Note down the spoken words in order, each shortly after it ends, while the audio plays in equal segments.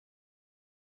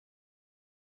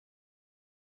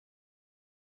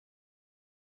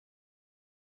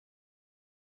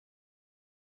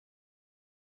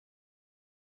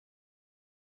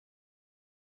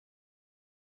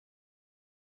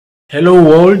Hello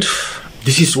world,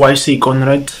 this is YSAEID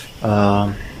Konrad,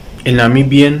 a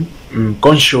Namibian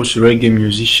conscious reggae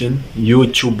musician,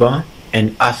 YouTuber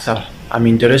and author. I'm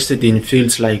interested in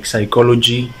fields like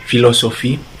psychology,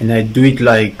 philosophy, and I do it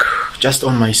like just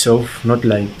on myself, not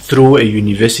like through a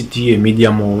university, a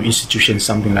medium or institution,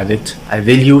 something like that. I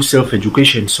value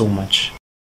self-education so much.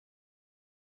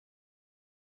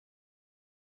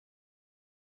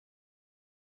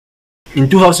 In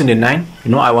 2009,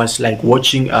 I was like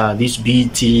watching these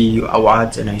BET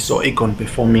awards and I saw Akon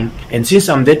performing. And since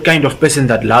I'm that kind of person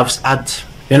that loves art,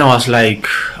 then I was like,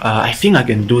 I think I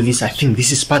can do this. I think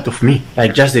this is part of me.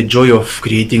 Like just the joy of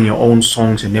creating your own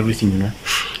songs and everything,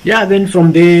 Yeah, then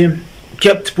from there,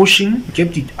 kept pushing,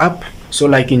 kept it up. So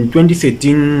like in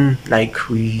 2013, like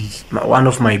one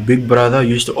of my big brother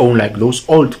used to own like those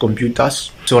old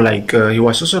computers. So like he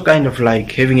was also kind of like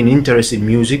having an interest in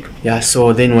music. Yeah,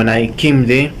 so then when I came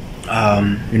there,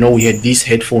 we had these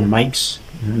headphone mics,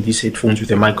 these headphones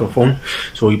with a microphone.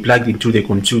 So we plugged into the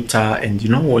computer and,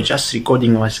 we were just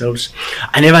recording ourselves.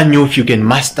 I never knew if you can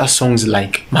master songs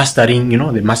like mastering,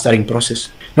 the mastering process.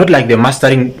 Not like the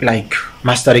mastering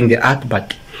the art,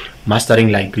 but mastering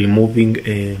like removing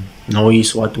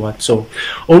noise, what. So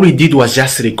all we did was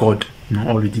just record.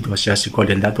 All we did was just record,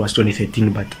 and that was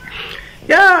 2013. But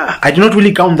yeah, I do not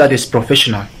really count that as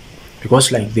professional,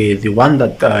 because like the one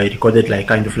that I recorded like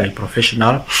kind of like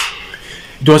professional,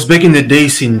 it was back in the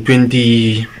days in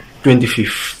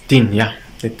 2015. Yeah,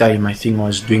 that time I think I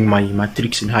was doing my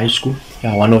matrix in high school.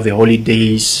 Yeah, one of the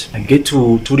holidays I get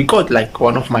to record like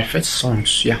one of my first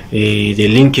songs. Yeah, the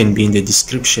link can be in the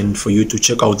description for you to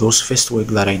check out those first work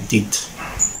that I did.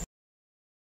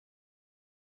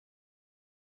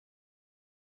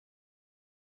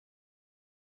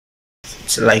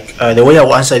 It's like the way I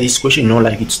will answer this question,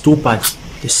 like it's two parts: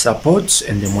 the support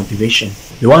and the motivation.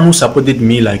 The one who supported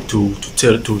me like to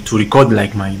record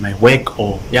like my work,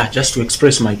 or yeah, just to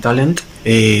express my talent,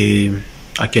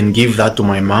 I can give that to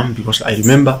my mom, because I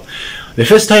remember the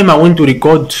first time I went to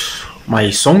record my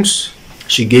songs,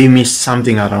 she gave me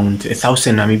something around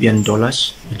 1,000 Namibian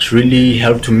dollars. It really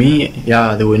helped me.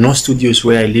 Yeah, there were no studios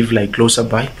where I live like closer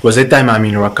by, because that time I'm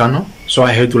in Rakano, so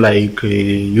I had to like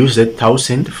use that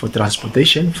 1,000 for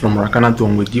transportation from Rakana to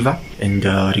Ongwediva and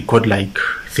record like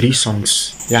 3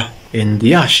 songs. Yeah, and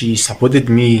yeah, she supported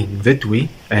me that way.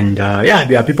 And yeah,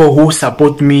 there are people who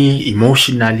support me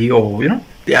emotionally, or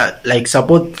yeah, like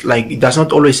support, like it does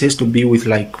not always has to be with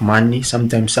like money.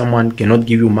 Sometimes someone cannot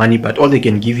give you money, but all they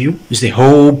can give you is the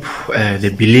hope,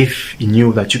 the belief in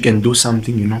you that you can do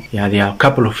something. Yeah, there are a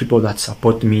couple of people that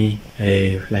support me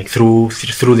like through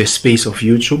the space of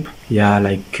YouTube. Yeah,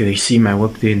 like they see my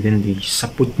work there and then they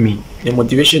support me. The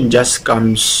motivation just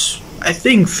comes, I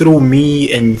think, through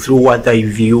me and through what I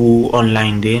view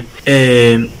online there.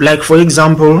 Like for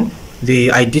example,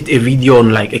 I did a video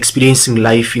on like experiencing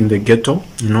life in the ghetto,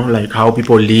 like how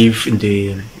people live in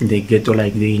the ghetto,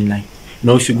 like they in like,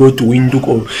 if you go to Windhoek,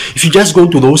 or if you just go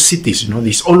to those cities,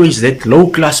 there's always that low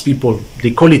class people.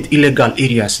 They call it illegal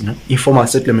areas, informal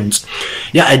settlements.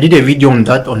 Yeah, I did a video on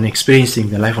that, on experiencing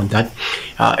the life on that.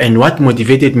 And what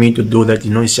motivated me to do that,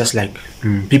 it's just like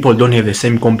people don't have the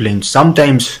same complaints.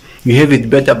 Sometimes you have it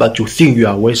better, but you think you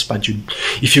are worse. But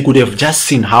if you could have just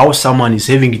seen how someone is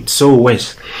having it so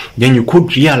worse, then you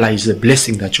could realize the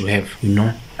blessing that you have.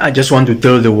 I just want to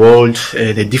tell the world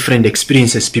the different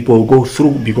experiences people go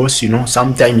through, because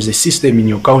sometimes the system in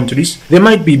your countries, they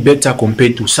might be better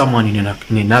compared to someone in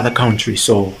another country.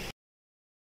 So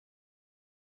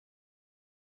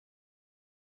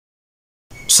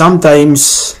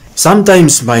sometimes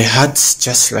my heart's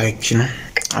just like,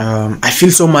 I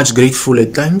feel so much grateful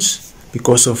at times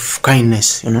because of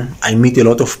kindness. I meet a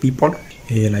lot of people,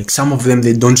 like some of them,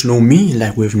 they don't know me,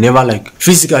 like we've never like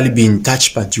physically been in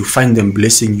touch, but you find them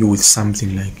blessing you with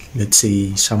something. Like let's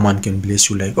say someone can bless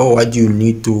you like, oh, what do you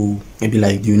need to, maybe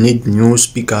like, do you need new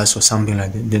speakers or something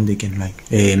like that? Then they can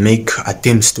like make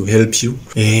attempts to help you.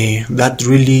 That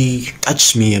really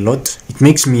touched me a lot. It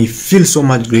makes me feel so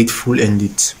much grateful, and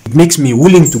it makes me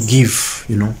willing to give,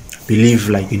 believe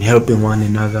like in helping one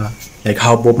another, like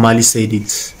how Bob Marley said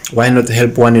it, why not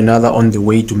help one another on the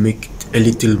way to make it a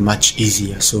little much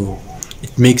easier. So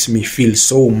it makes me feel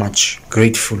so much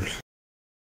grateful.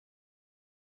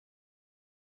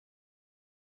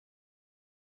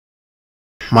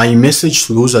 My message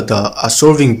to those that are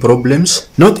solving problems: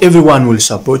 not everyone will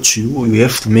support you. You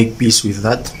have to make peace with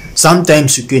that.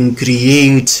 Sometimes you can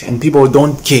create and people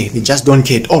don't care. They just don't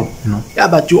care at all, Yeah,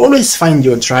 but you always find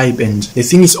your tribe, and the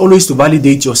thing is always to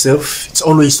validate yourself. It's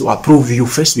always to approve you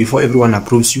first before everyone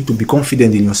approves you, to be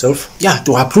confident in yourself. Yeah,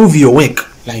 to approve your work.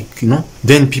 like, you know,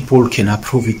 then people can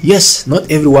approve it. Yes,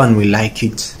 not everyone will like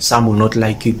it. Some will not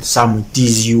like it. Some will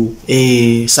tease you.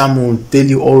 Some will tell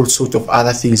you all sorts of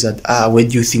other things that, where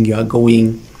do you think you are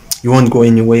going? You won't go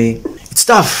anywhere. It's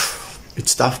tough.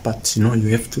 It's tough, but you know,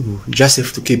 you just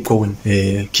have to keep going,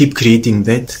 keep creating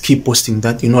that, keep posting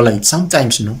that. You know, like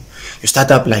sometimes, you know, you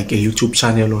start up like a YouTube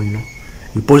channel, or you know,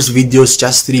 you post videos,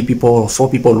 just 3 people or 4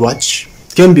 people watch.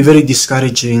 It can be very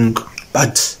discouraging,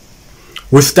 but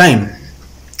with time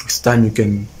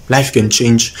life can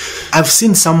change. I've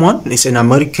seen someone, it's an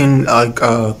American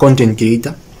content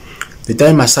creator. The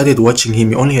time I started watching him,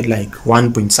 he only had like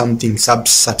 1 point something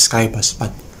subscribers,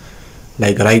 but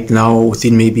like right now,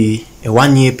 within maybe a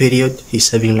 1-year period, he's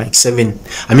having like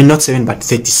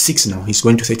 36 now. He's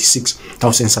going to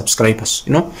 36,000 subscribers.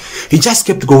 You know, he just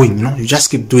kept going. You know, you just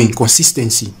keep doing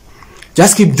consistency.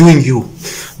 Just keep doing you.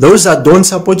 Those that don't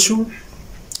support you,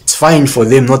 it's fine for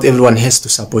them. Not everyone has to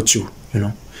support you. You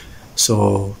know,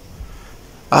 so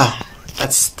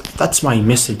that's my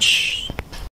message.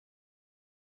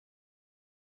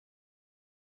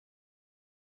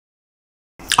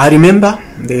 I remember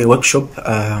the workshop.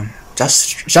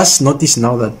 Just noticed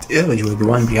now that you were the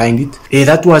one behind it.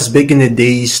 That was back in the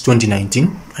days 2019.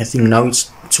 I think now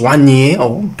it's 1 year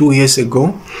or 2 years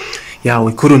ago. Yeah,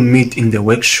 we couldn't meet in the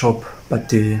workshop,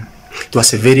 but it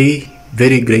was a very,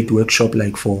 very great workshop,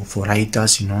 like for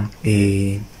writers, you know.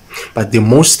 But the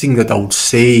most thing that I would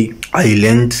say I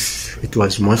learned, it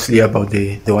was mostly about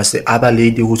there was the other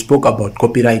lady who spoke about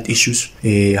copyright issues,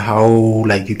 how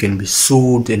like you can be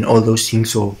sued and all those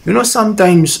things. So, you know,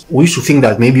 sometimes we used to think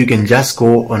that maybe you can just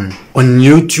go on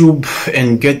YouTube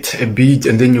and get a beat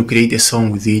and then you create a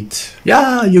song with it.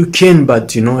 Yeah, you can,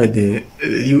 but you know,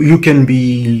 you can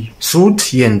be sued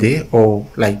here and there, or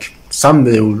like some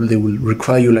they will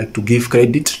require you like to give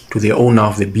credit to the owner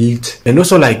of the beat. And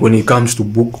also, like when it comes to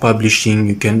book publishing,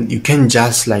 you can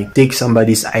just like take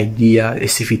somebody's idea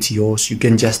as if it's yours. You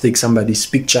can just take somebody's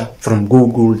picture from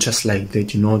Google just like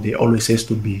that, you know. There always has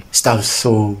to be stuff.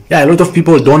 So yeah, a lot of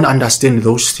people don't understand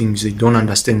those things. They don't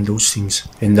understand those things,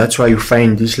 and that's why you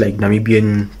find these like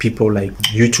Namibian people, like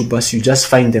YouTubers, you just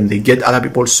find them, they get other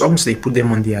people's songs, they put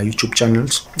them on their YouTube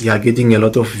channels. They are getting a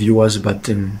lot of viewers, but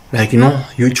like, you know,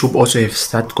 YouTube also have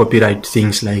start copyright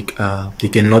things, like they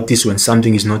can notice when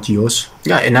something is not yours.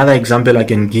 Yeah, another example I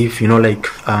can give, you know, like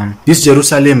this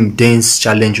Jerusalem dance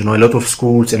challenge, you know, a lot of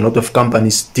schools and a lot of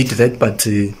companies did that, but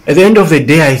at the end of the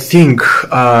day, I think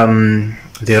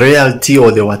the royalty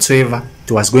or the whatsoever,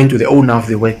 it was going to the owner of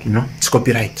the work, you know. It's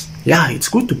copyright. Yeah, it's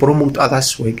good to promote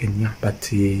others' work, and yeah,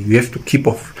 but you have to keep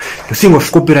the thing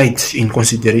of copyright in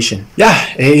consideration.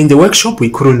 Yeah, in the workshop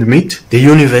we couldn't meet. The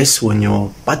universe, when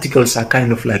your particles are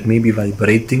kind of like maybe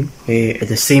vibrating at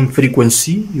the same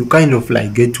frequency, you kind of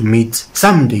like get to meet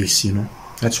some days, you know.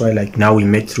 That's why like now we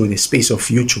met through the space of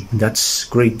YouTube. That's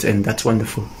great and that's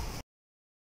wonderful.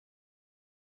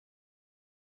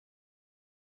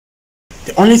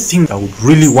 The only thing I would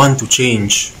really want to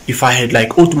change, if I had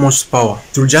like utmost power,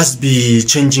 to just be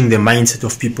changing the mindset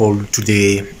of people to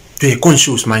a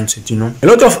conscious mindset, you know. A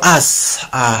lot of us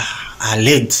are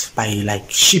led by like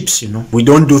ships, you know. We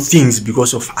don't do things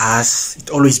because of us.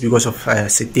 It's always because of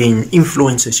certain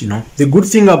influences, you know. The good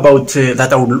thing about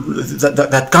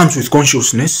that comes with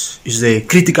consciousness is the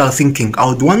critical thinking. I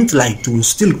would want like to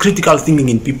instill critical thinking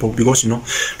in people, because, you know,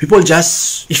 people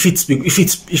just,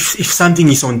 if something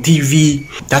is on TV,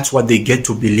 that's what they get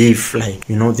to believe. Like,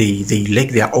 you know, they lack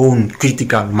their own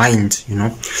critical mind, you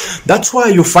know. That's why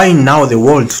you find now the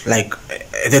world, like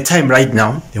at the time right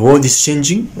now, the world is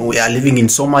changing. We are living in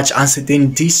so much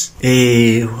uncertainties.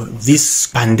 This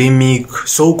pandemic,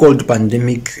 so-called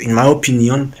pandemic, in my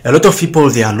opinion, a lot of people,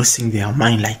 they are losing their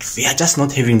mind. Like, they are just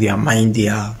not having their mind. They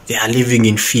are living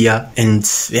in fear and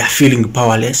they are feeling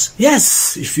powerless.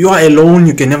 Yes, if you are alone,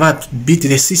 you can never beat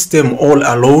the system all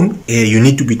alone. You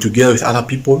need to be together with other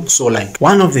people. So like,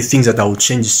 one of the things that I would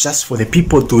change is just for the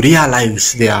people to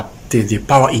realize the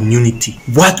power in unity.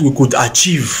 What we could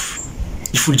achieve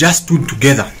if we just stood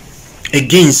together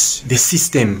against the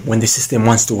system when the system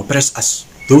wants to oppress us.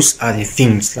 Those are the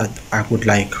things that I would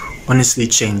like honestly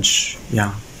change.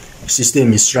 Yeah, the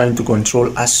system is trying to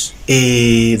control us.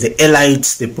 The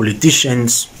elites, the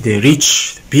politicians, the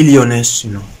rich, the billionaires,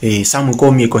 you know. Some will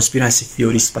call me a conspiracy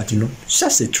theorist, but you know, it's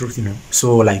just the truth, you know.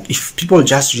 So like, if people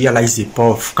just realize the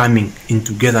power of coming in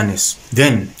togetherness,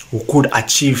 then we could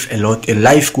achieve a lot. A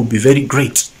life could be very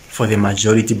great for the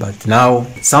majority. But now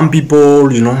some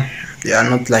people, you know, they are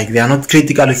not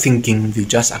critically thinking. They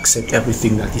just accept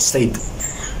everything that is said.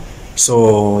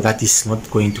 So that is not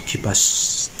going to keep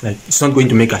us, like, it's not going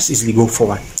to make us easily go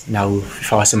forward. Now,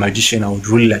 if I was a magician, I would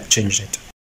really like change that.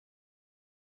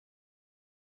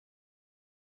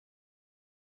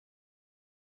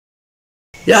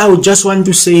 yeah, I would just want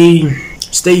to say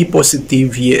stay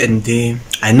positive here and there.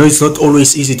 I know it's not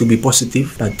always easy to be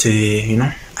positive, but you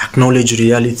know, acknowledge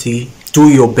reality, do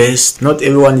your best. Not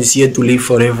everyone is here to live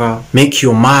forever. Make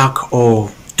your mark, or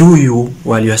do you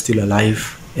while you are still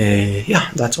alive. Yeah,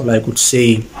 that's all I could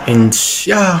say. And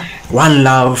yeah, one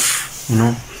love, you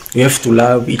know, you have to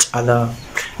love each other.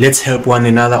 Let's help one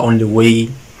another on the way.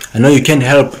 I know you can't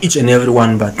help each and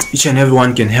everyone, but each and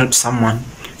everyone can help someone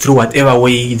through whatever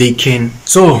way they can.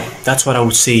 So that's what I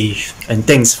would say, and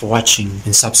thanks for watching,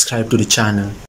 and subscribe to the channel.